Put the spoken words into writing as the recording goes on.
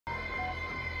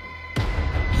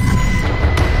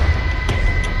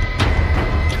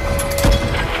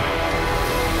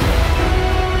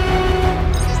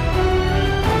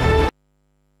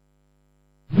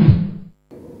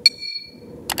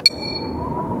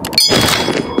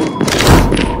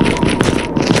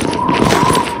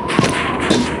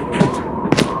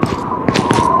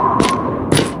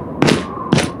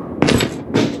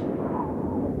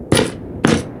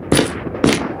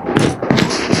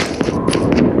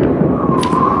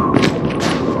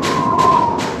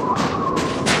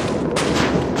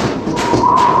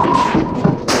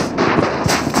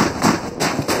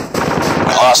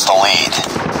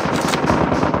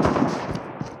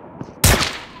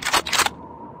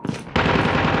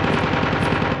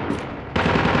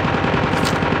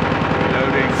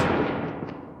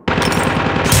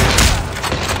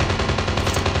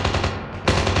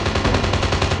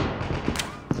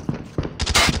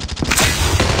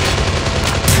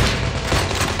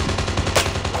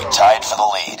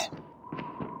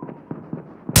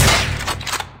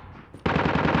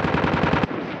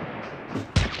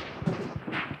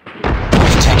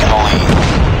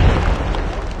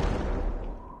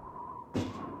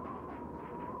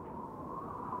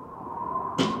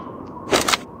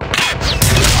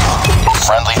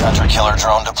Killer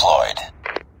drone deployed.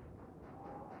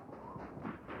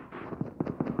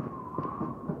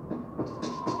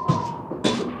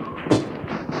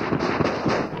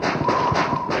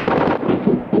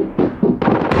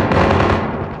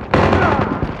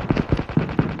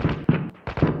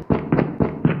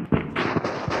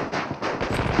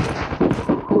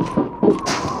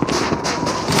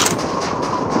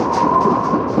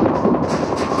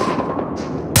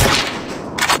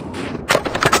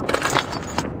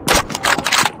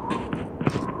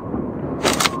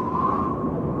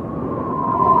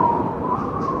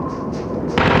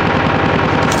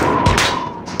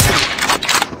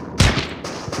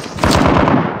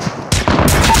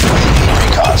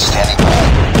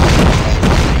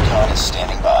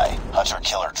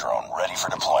 Killer drone ready for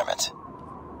deployment.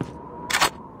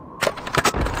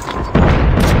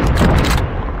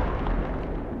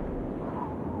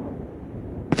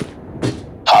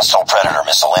 Hostile Predator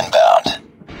missile inbound.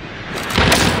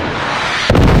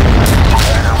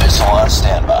 Predator missile on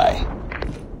standby.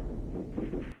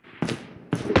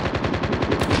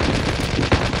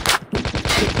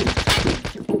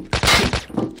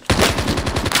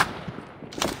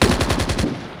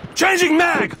 Changing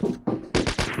mag!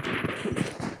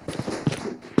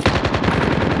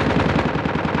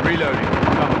 Reloading.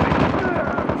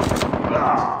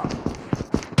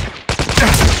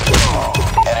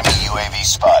 Enemy UAV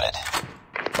spotted.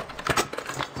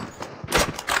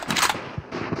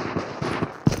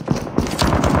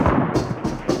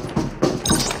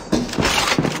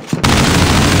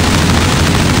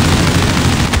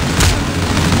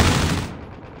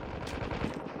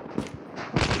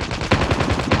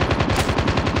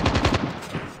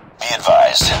 Be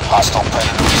advised, hostile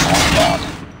Predator missile inbound.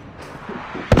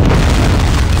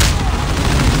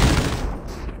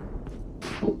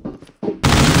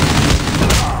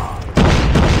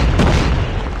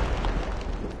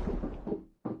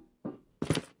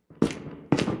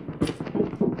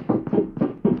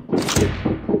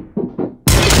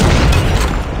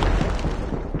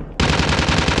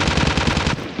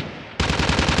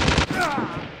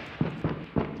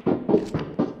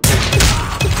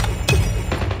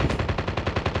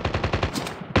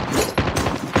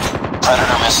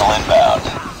 Predator missile inbound.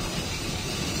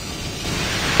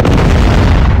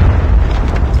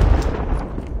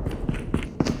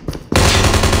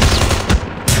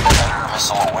 Predator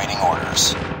missile awaiting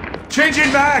orders.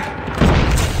 Changing mag!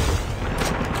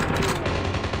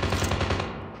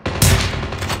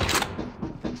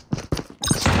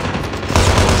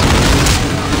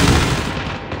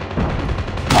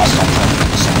 Hostile Predator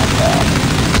missile inbound.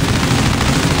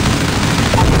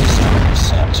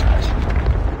 SAM turret.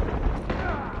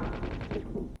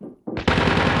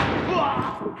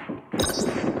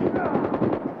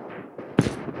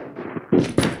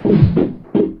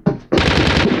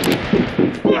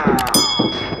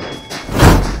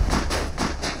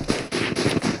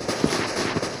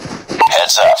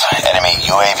 Heads up, enemy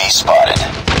UAV spotted.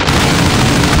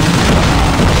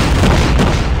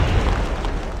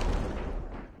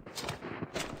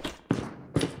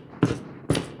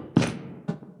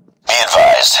 Be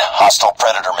advised, hostile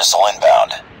Predator missile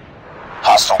inbound.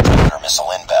 Hostile Predator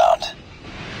missile inbound.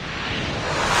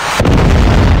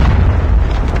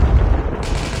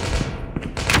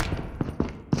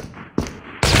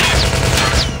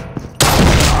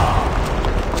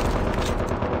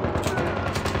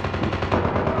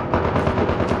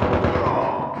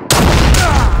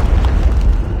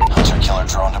 Killer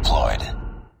drone deployed.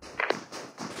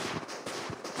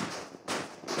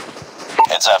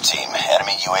 Heads up, team.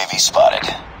 Enemy UAV spotted.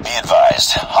 Be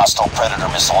advised, hostile Predator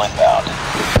missile inbound.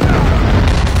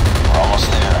 We're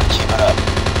almost there. Keep it up.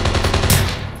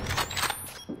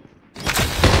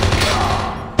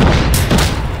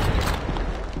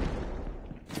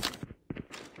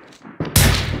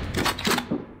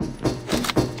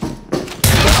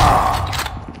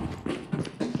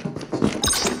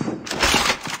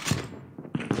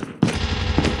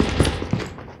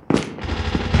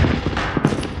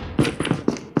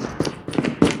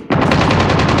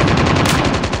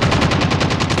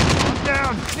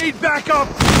 Need backup!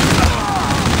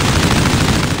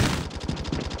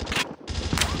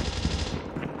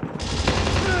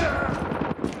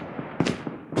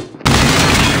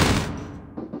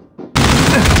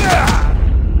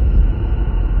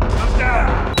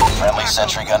 Friendly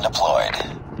sentry gun deployed.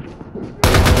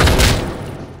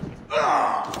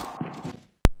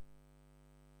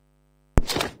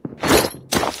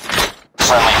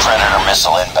 Friendly Predator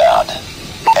missile inbound.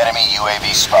 Enemy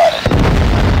UAV spotted.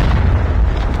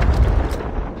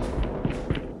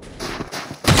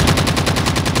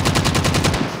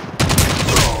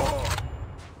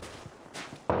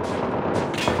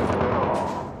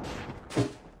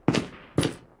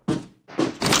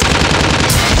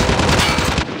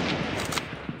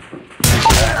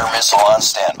 Predator missile on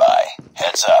standby.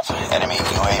 Heads up. Enemy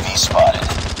UAV spotted.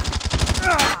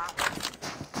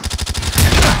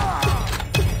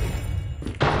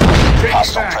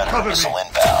 Hostile Predator missile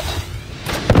inbound.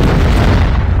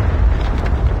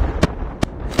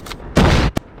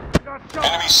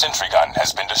 Enemy sentry gun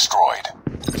has been destroyed.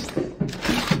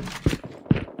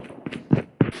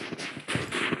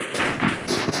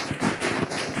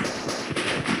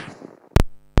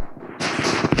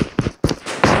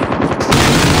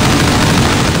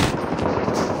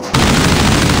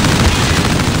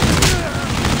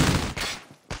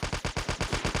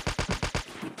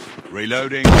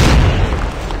 Reloading.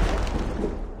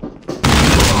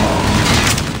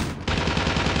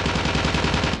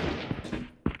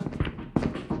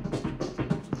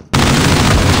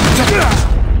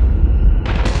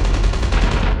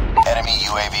 Enemy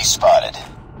UAV spotted.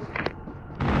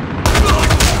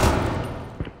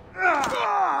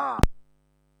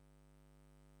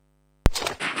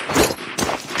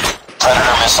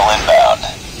 Predator missile inbound.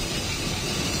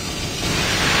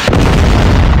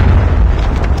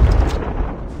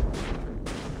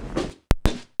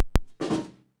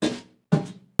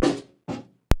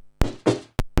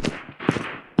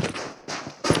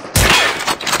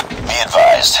 Be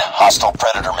advised, hostile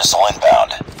Predator missile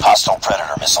inbound. Hostile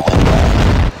Predator missile inbound.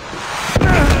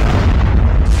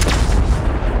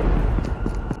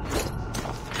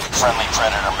 Friendly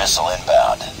Predator missile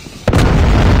inbound.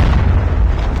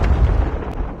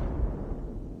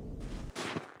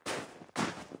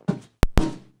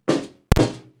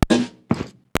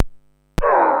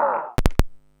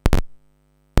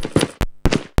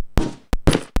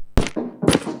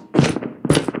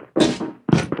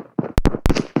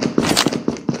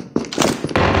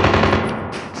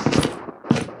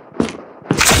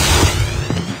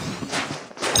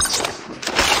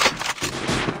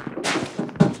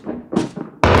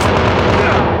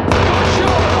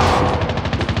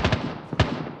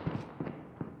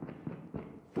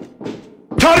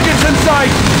 Targets in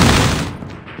sight!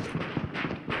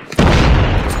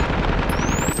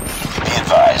 Be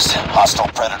advised, hostile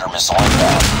Predator missile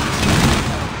inbound.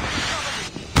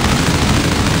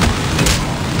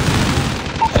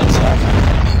 Heads up,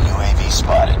 enemy UAV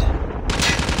spotted.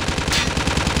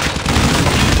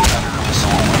 Predator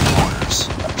missile await orders.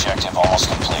 Objective almost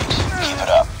complete. Keep it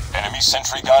up. Enemy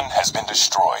sentry gun has been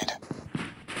destroyed.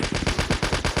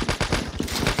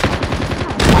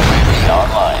 UAV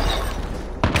online.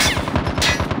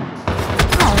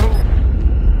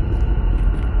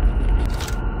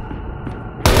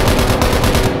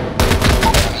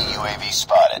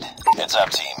 Spotted. Heads up,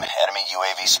 team. Enemy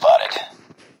UAV spotted.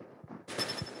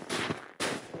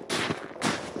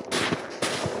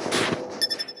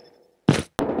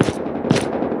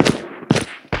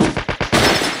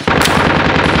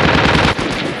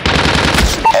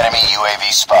 Enemy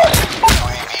UAV spotted.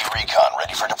 UAV recon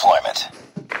ready for deployment.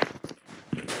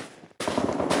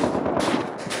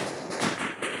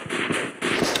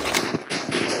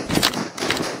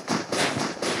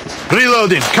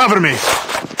 Reloading. Cover me.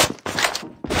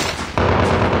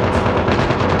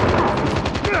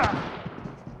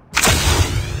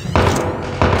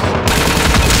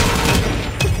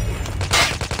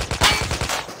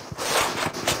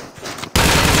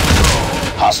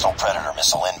 Hostile Predator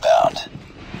missile inbound.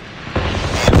 Be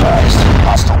advised,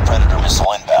 hostile Predator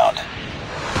missile inbound.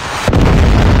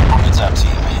 Heads up,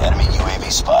 team. Enemy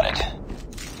UAV spotted.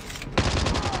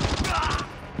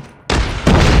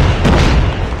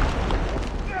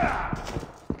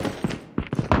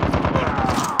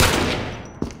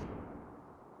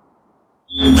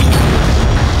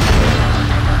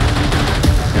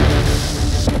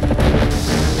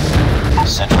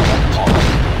 Sentry gun deployed.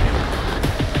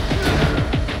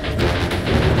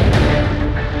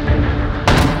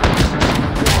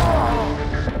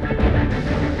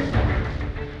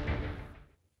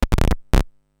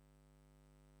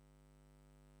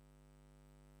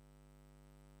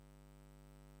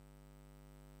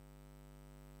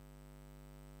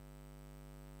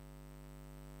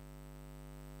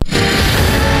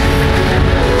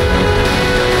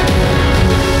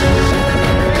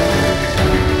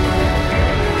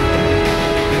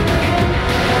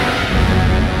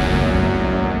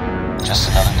 Just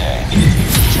another day.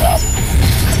 Good job.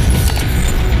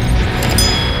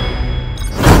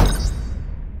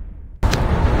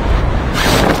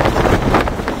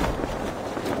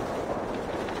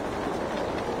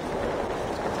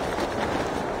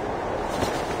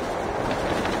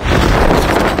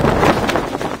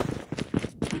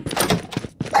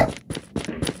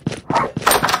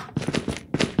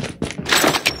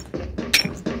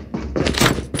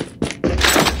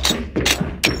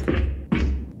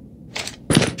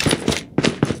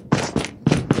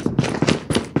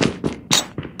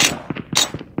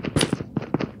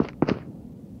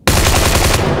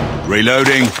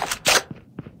 Reloading.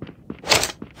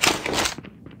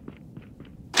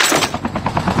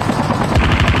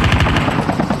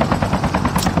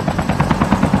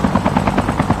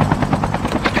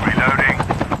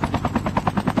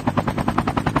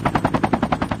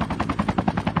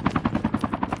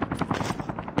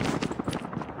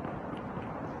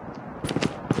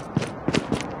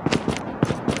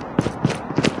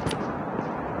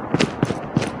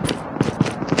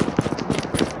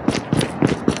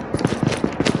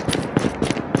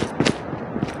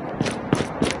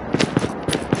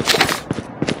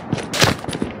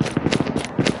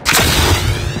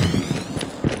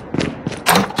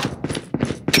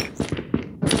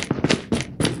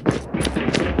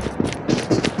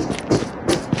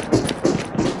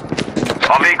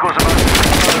 Our vehicles are about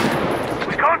to...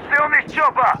 We can't stay on this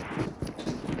chopper!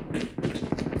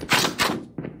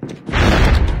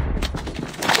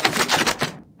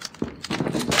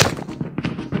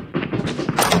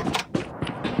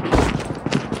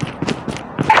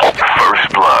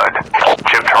 First blood.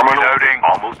 Chip terminal loading.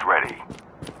 Almost ready.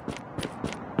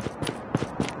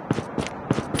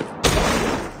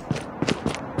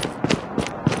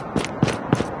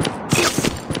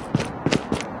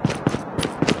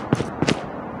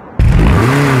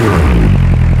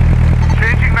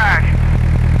 Changing mag.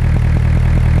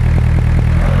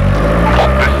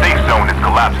 The safe zone is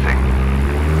collapsing.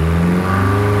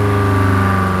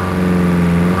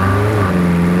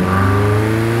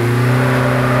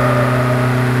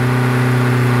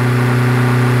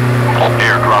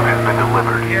 Airdrop has been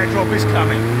delivered. The airdrop is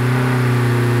coming.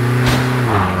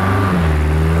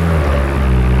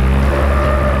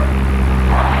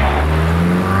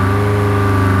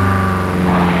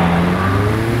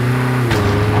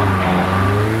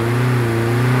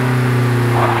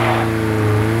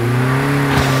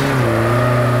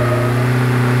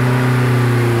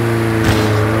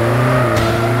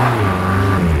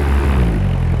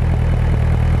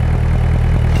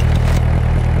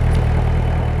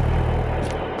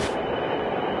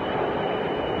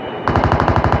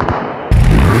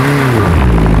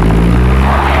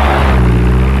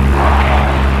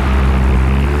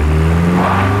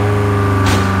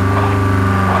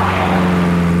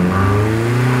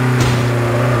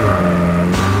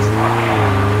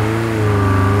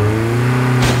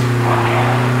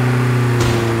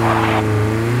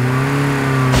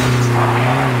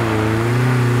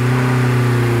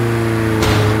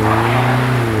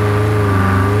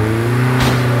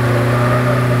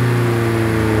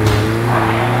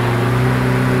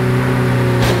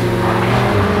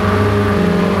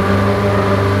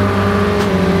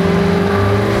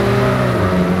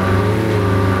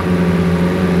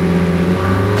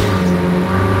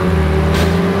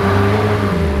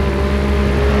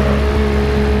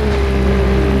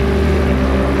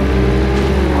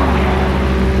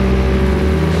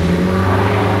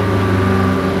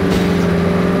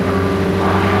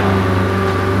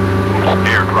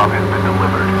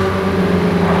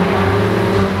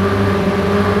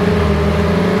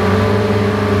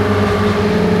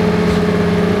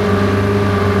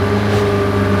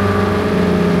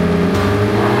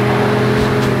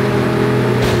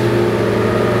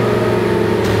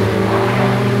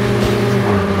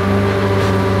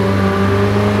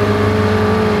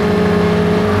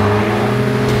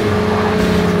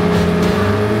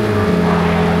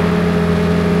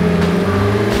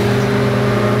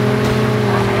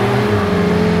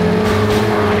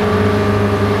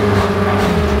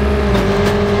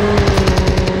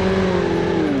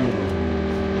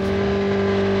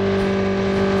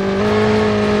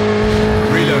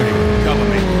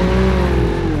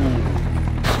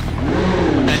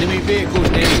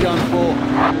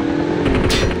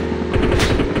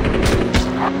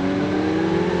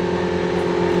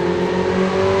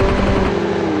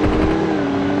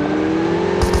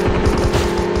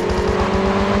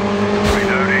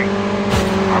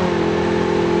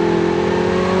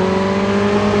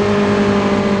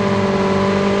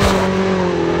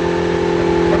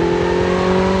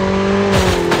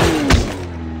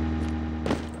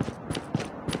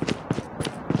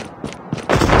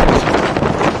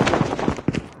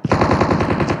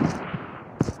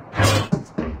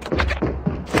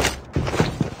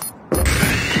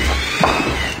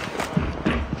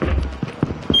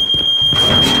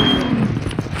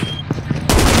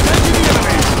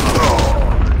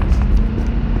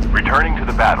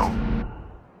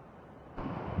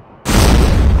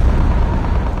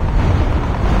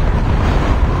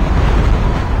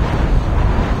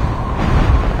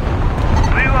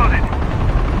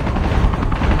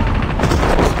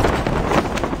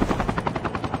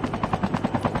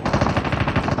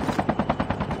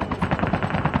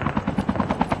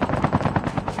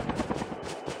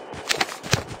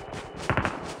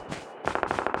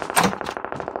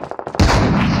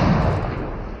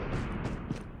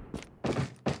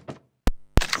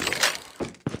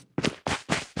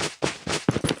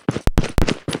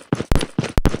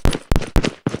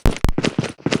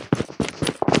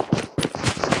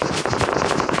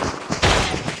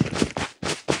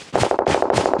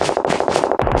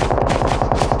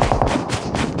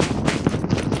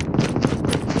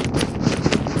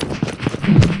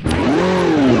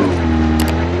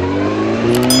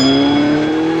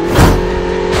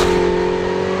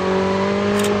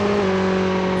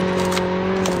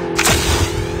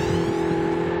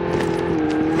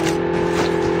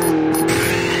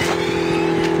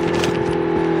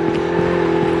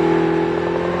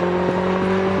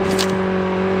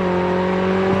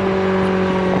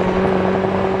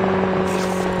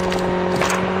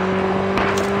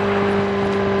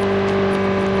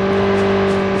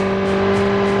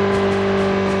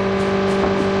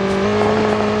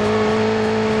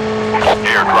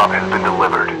 Airdrop has been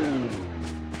delivered.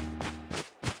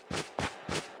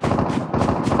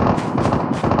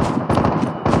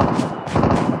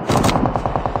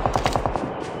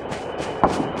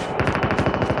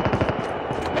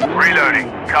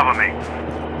 Reloading. Cover me.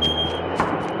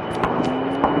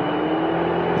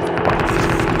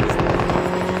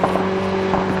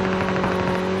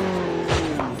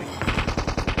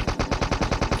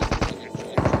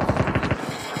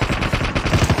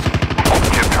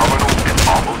 Chip terminal is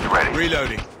almost ready.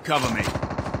 Reloading. Cover me.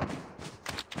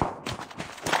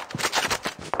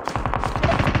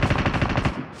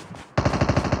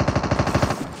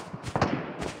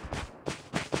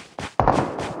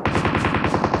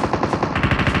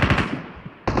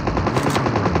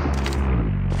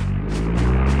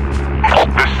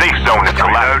 The safe zone is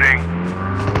collapsing.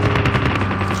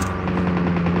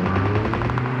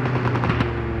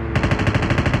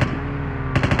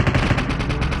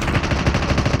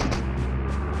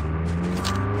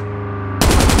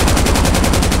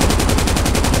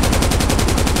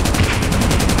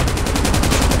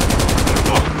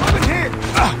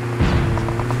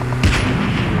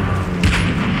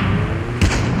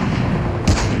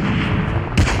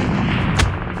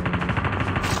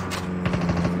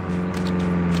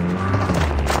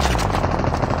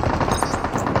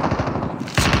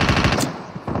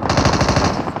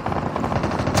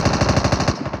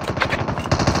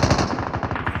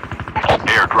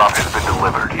 Airdrop has been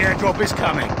delivered. The airdrop is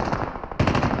coming.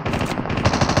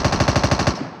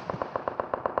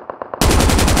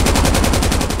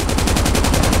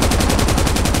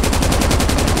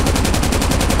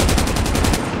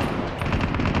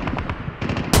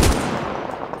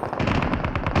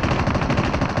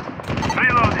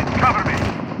 Reloading. Cover me.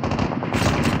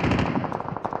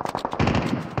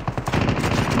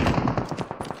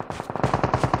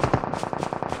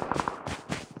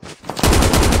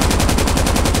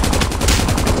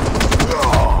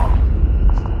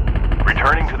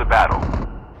 Returning to the battle.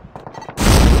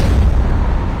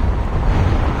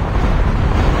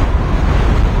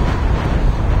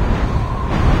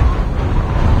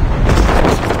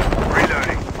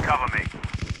 Reloading. Cover me.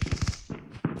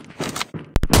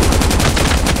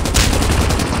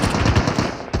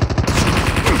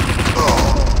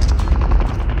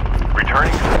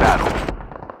 Returning to the battle.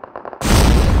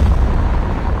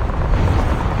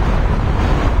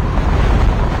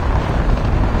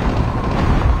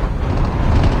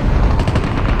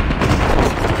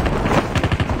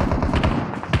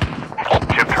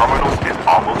 Chip terminal is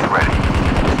almost ready.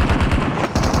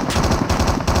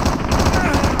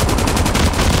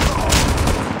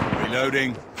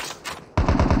 Reloading.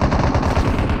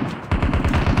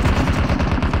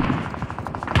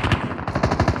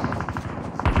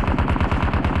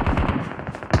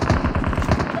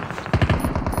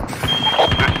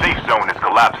 The safe zone is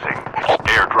collapsing.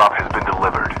 Airdrop has been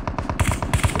delivered.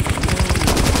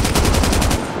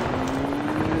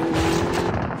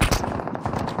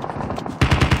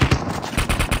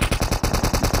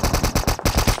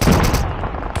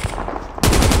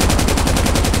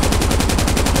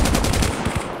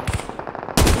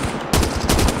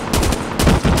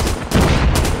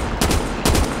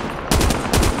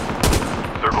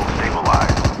 Circle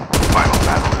stabilized. Final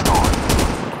battle is on.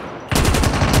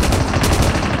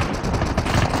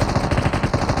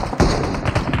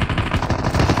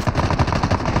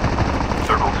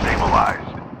 Circle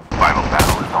stabilized. Final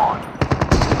battle is on.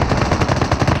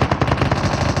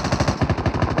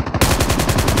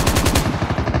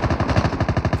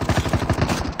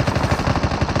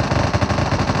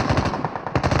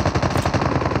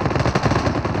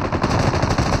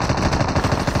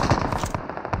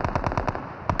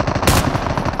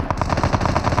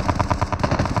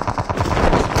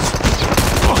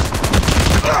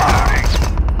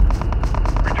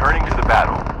 Returning to the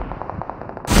battle.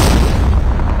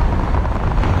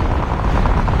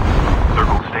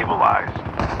 Circle stabilized.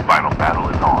 Final battle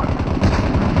is on.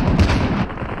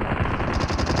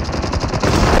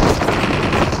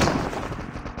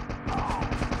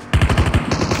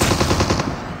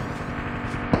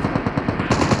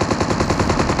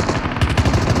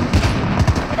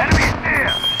 Enemy is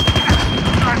near!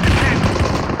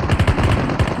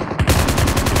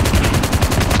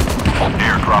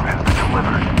 Airdrop has been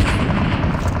delivered.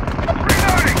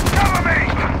 Reloading! Cover me!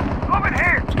 Over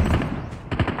here!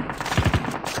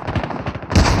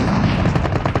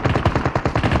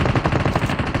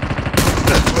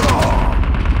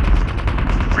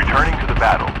 Returning to the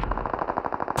battle.